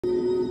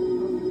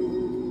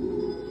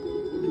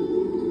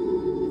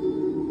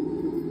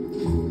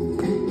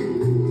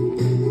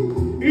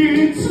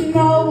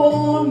now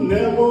or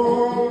never.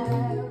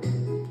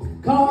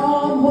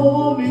 Come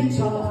hold me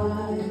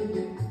tight.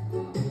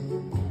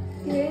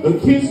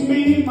 Kiss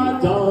me, my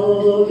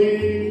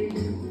darling.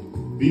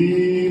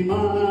 Be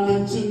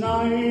mine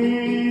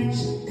tonight.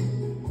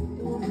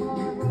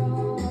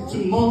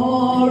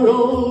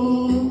 Tomorrow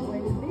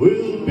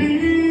will be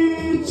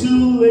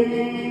too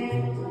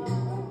late.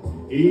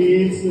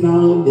 It's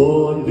now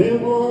or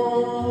never.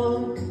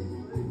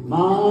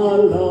 My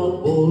love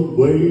won't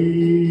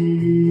wait.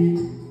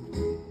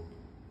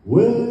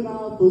 When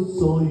I first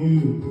saw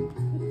you,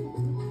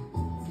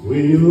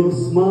 with your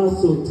smile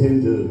so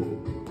tender,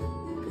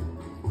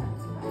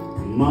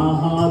 my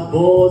heart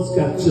was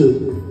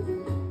captured,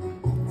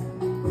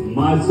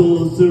 my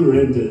soul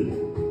surrendered.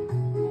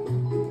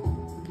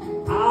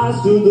 I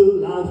stood a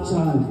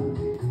lifetime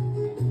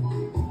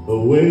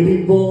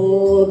waiting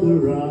for the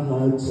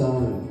right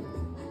time.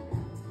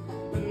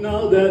 And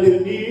now that you're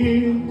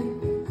near,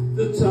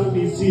 the time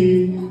is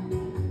here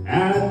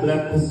at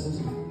last.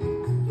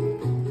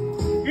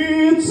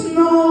 It's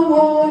now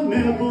or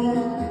never.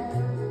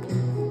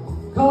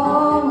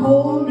 Come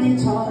hold me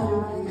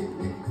tight.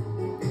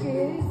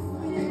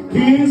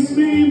 Kiss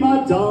me,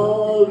 my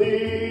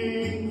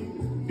darling.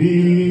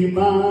 Be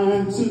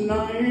mine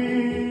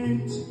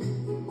tonight.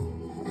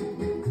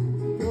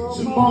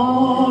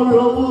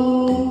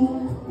 Tomorrow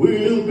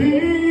will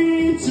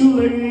be too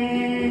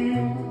late.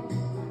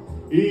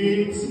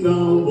 It's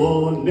now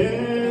or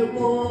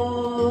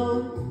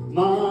never.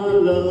 My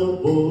love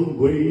won't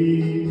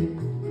wait.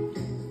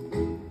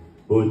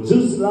 But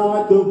just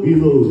like a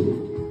pillow,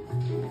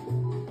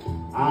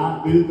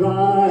 I will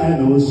cry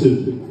an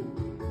ocean.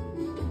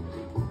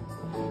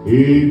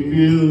 If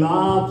you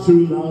love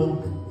true love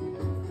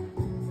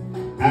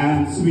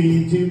and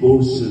sweet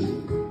devotion,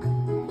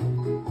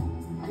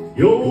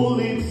 your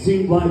lips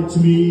invite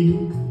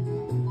me.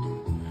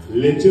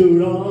 Let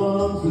your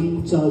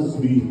arms touch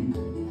me.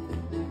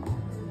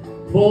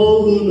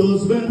 For who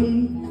knows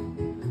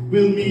when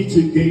we'll meet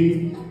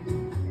again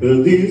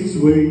this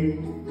way.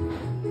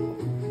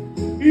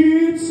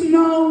 It's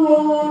now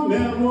or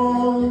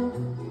never.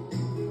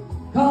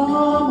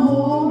 Come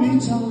hold me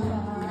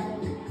tight.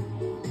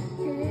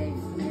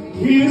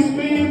 Kiss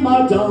me,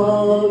 my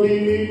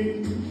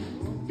darling.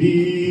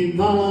 Be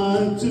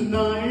mine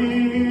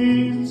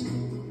tonight.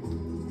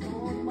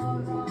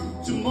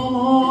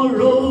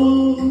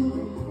 Tomorrow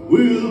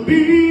will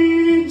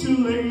be too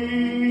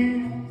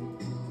late.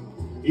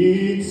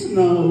 It's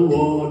now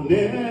or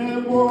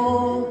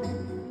never.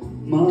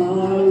 My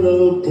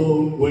love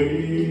won't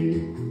wait.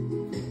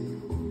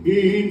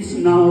 It's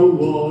now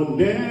or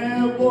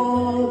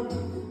never.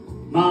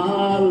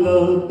 My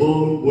love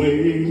won't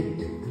wait.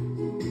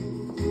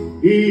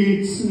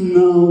 It's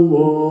now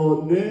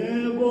or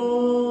never.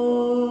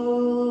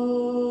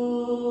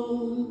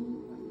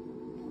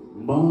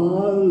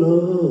 My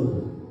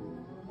love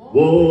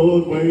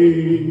won't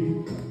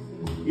wait.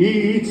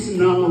 It's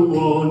now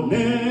or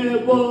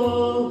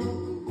never.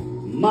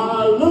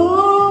 My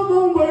love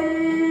won't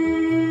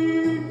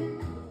wait.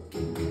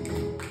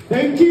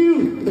 Thank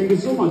you. Thank you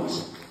so much.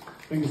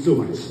 Thank you so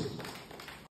much.